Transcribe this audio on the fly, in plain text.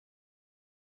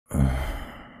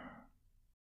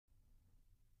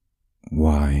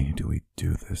Why do we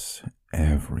do this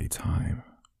every time?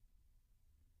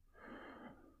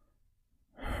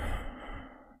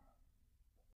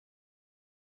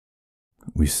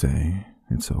 We say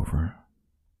it's over,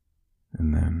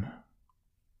 and then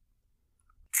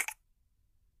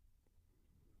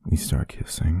we start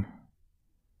kissing,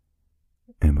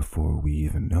 and before we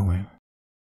even know it,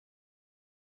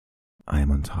 I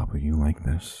am on top of you like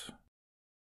this,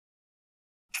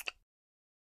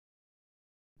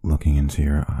 looking into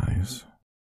your eyes,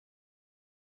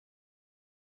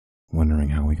 wondering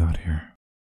how we got here.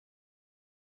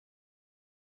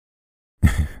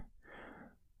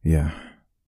 Yeah,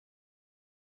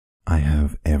 I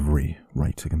have every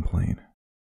right to complain.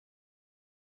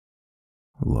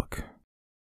 Look,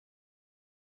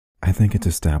 I think it's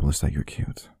established that you're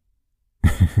cute.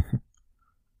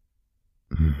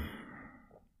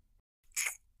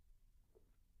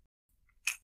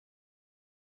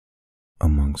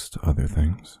 Amongst other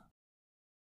things.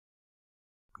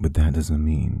 But that doesn't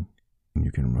mean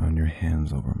you can run your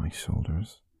hands over my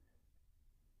shoulders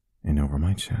and over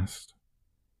my chest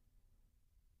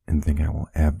and think I will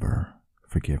ever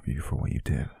forgive you for what you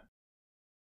did.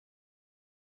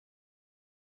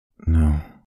 No.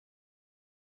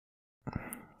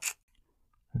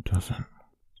 It doesn't.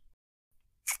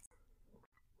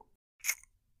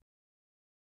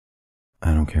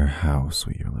 I don't care how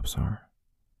sweet your lips are.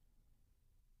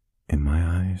 In my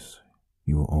eyes,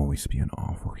 you will always be an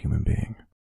awful human being.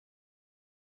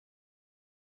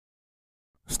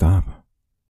 Stop.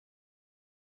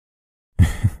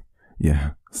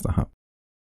 Yeah, stop.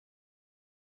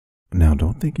 Now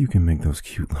don't think you can make those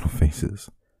cute little faces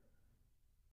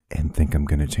and think I'm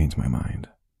gonna change my mind,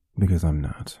 because I'm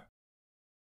not.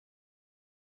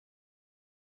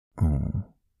 Oh.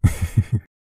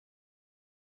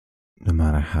 No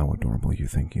matter how adorable you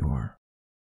think you are.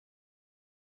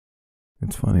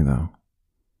 It's funny though,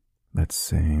 that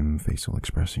same facial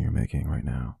expression you're making right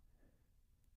now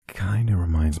kinda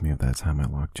reminds me of that time I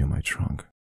locked you in my trunk.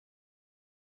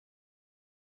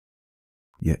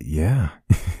 Yeah.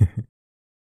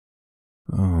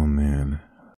 Oh man,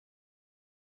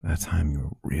 that time you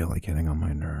were really getting on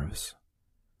my nerves.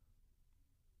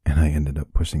 And I ended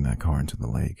up pushing that car into the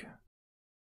lake.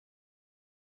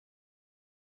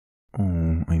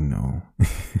 Oh, I know.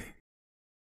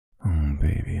 Oh,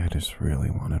 baby, I just really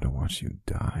wanted to watch you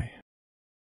die.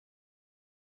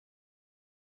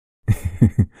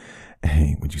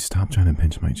 Hey, would you stop trying to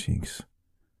pinch my cheeks?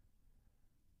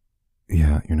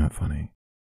 Yeah, you're not funny.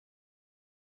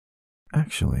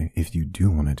 Actually, if you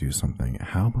do want to do something,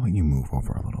 how about you move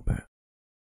over a little bit?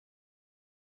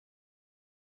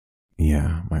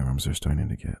 Yeah, my arms are starting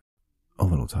to get a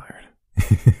little tired.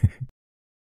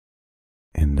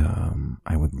 And,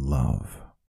 I would love,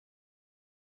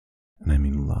 and I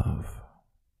mean love,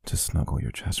 to snuggle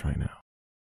your chest right now.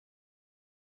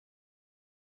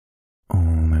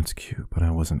 Oh, that's cute, but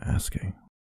I wasn't asking.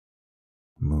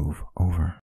 Move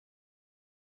over.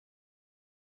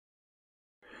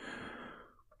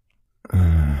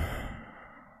 I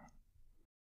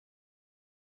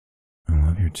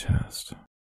love your chest.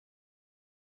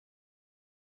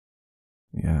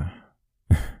 Yeah,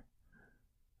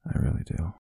 I really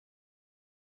do.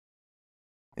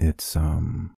 It's,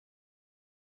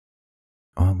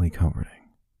 oddly comforting.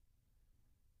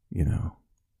 You know,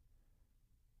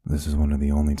 this is one of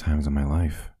the only times in my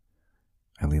life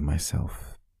I leave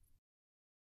myself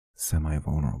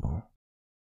semi-vulnerable.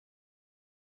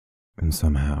 And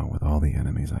somehow, with all the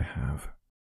enemies I have,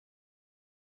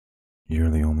 you're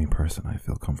the only person I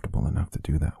feel comfortable enough to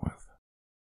do that with.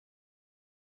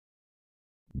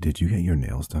 Did you get your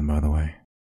nails done, by the way?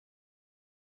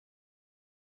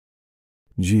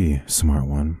 Gee, smart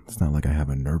one. It's not like I have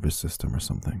a nervous system or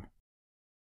something.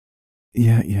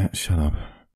 Yeah, shut up.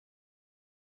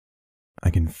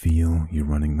 I can feel you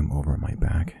running them over my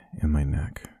back and my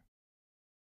neck.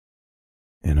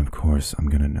 And of course, I'm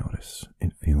gonna notice.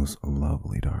 It feels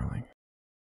lovely, darling.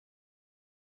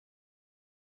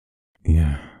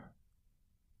 Yeah,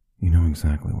 you know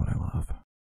exactly what I love.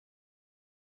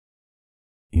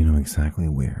 You know exactly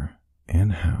where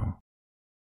and how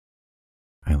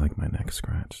I like my neck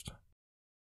scratched.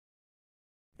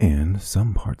 And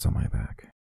some parts on my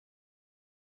back.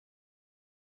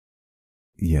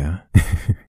 Yeah,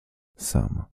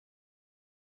 some.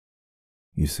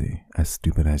 You see, as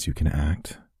stupid as you can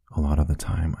act, a lot of the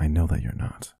time I know that you're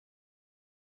not.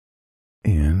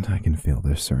 And I can feel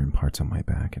there's certain parts on my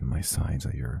back and my sides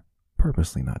that you're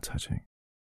purposely not touching.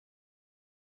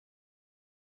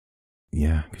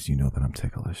 Yeah, because you know that I'm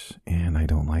ticklish, and I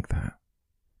don't like that.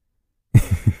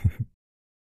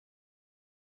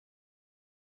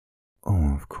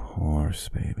 Of course,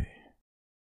 baby.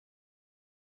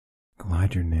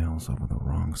 Glide your nails over the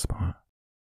wrong spot,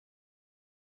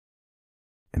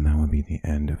 and that would be the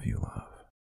end of you, love.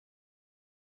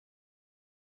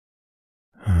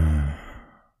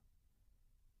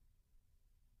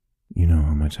 You know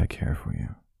how much I care for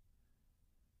you.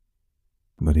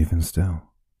 But even still,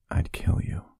 I'd kill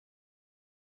you.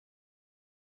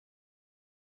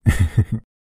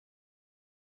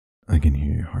 I can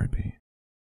hear your heartbeat.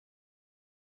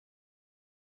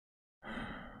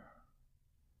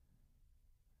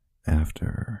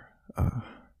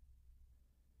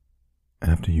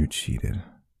 After you cheated,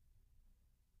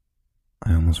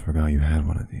 I almost forgot you had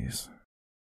one of these.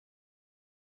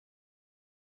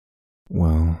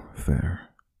 Well, fair.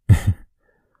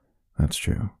 That's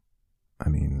true. I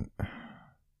mean,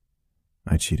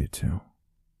 I cheated too.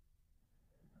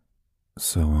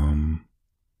 So,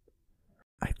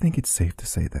 I think it's safe to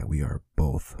say that we are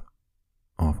both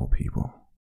awful people.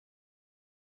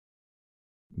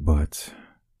 But,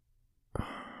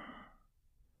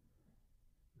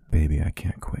 baby, I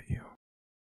can't quit you.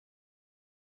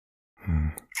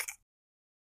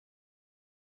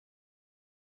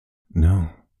 No,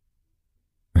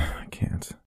 I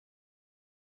can't.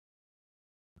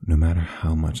 No matter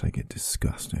how much I get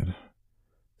disgusted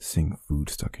seeing food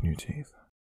stuck in your teeth,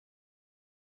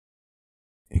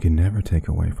 it can never take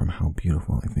away from how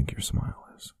beautiful I think your smile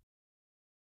is.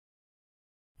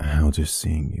 How just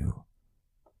seeing you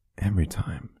every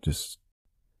time just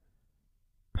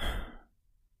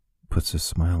puts a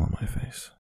smile on my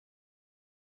face.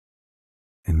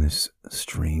 And this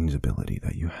strange ability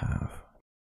that you have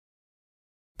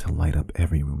to light up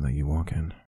every room that you walk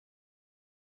in.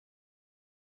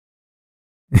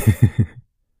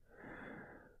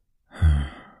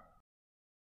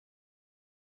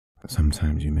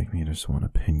 Sometimes you make me just want to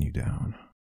pin you down,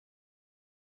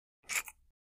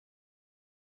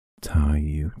 tie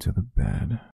you to the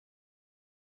bed,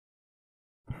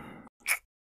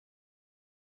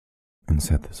 and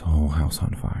set this whole house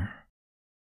on fire,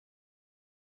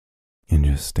 and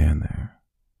just stand there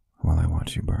while I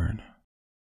watch you burn.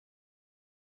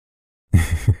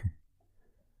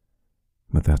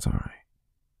 But that's alright,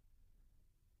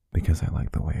 because I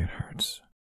like the way it hurts.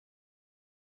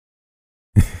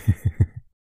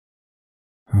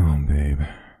 Oh, babe.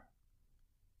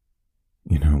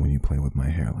 You know, when you play with my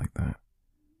hair like that,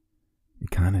 it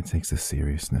kind of takes the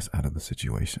seriousness out of the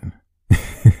situation.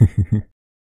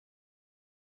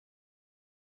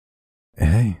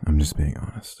 Hey, I'm just being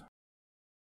honest.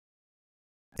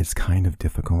 It's kind of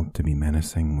difficult to be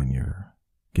menacing when you're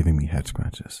giving me head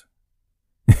scratches.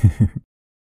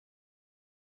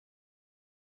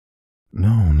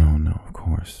 No, of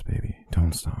course, baby.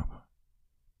 Don't stop.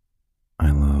 I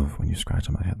love when you scratch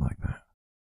on my head like that.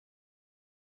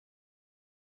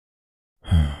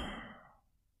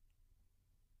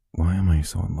 Why am I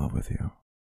so in love with you?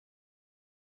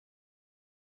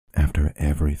 After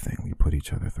everything we put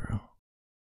each other through.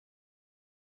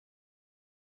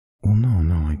 Well,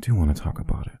 no, I do want to talk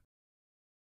about it.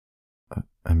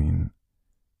 I mean,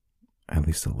 at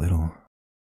least a little.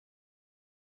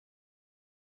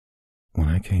 When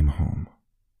I came home,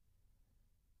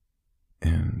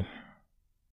 and...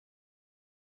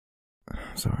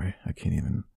 Sorry, I can't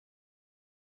even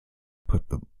put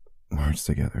the words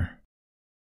together.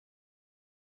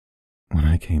 When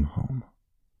I came home,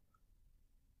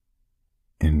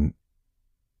 and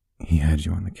he had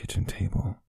you on the kitchen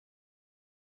table,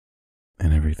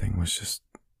 and everything was just...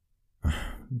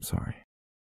 I'm sorry.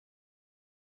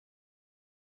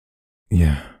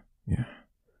 Yeah.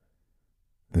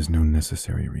 There's no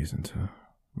necessary reason to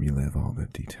relive all the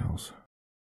details.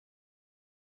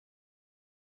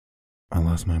 I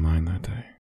lost my mind that day.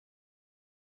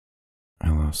 I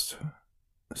lost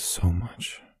so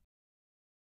much.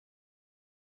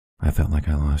 I felt like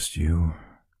I lost you,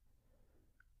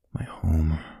 my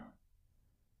home,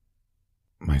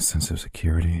 my sense of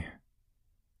security,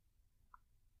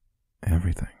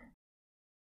 everything.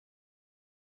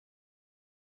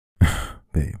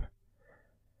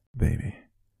 Baby,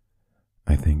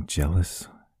 I think jealous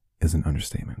is an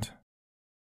understatement.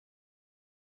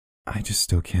 I just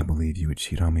still can't believe you would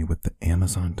cheat on me with the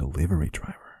Amazon delivery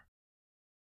driver.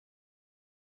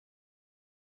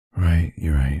 Right,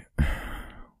 you're right.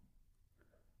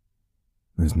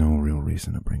 There's no real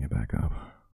reason to bring it back up.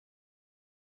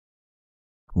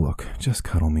 Look, just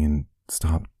cuddle me and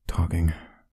stop talking.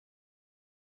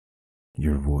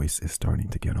 Your voice is starting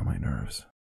to get on my nerves.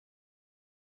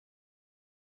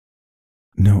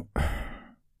 No.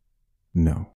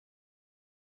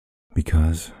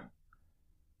 Because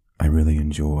I really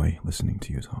enjoy listening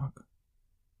to you talk.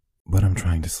 But I'm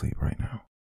trying to sleep right now.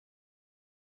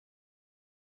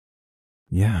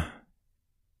 Yeah.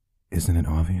 Isn't it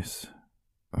obvious?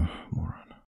 Ugh, moron.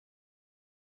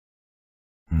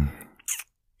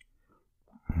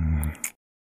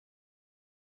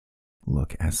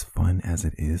 Look, as fun as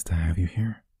it is to have you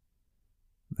here,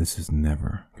 this is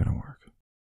never gonna work.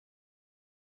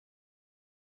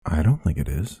 I don't think it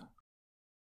is.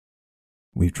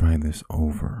 We've tried this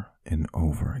over and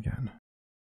over again.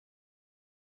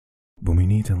 But we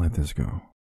need to let this go.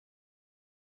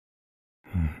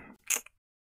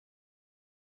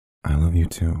 I love you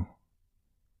too.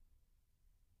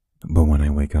 But when I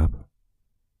wake up,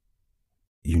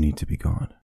 you need to be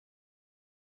gone.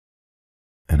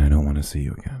 And I don't want to see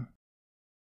you again.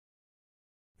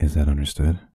 Is that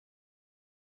understood?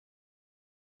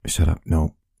 Shut up.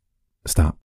 No.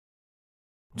 Stop.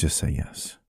 Just say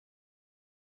yes.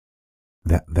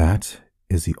 That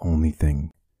is the only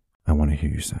thing I want to hear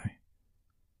you say.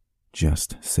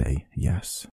 Just say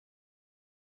yes.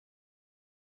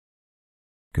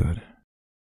 Good.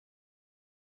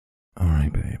 All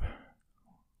right, babe.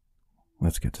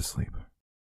 Let's get to sleep.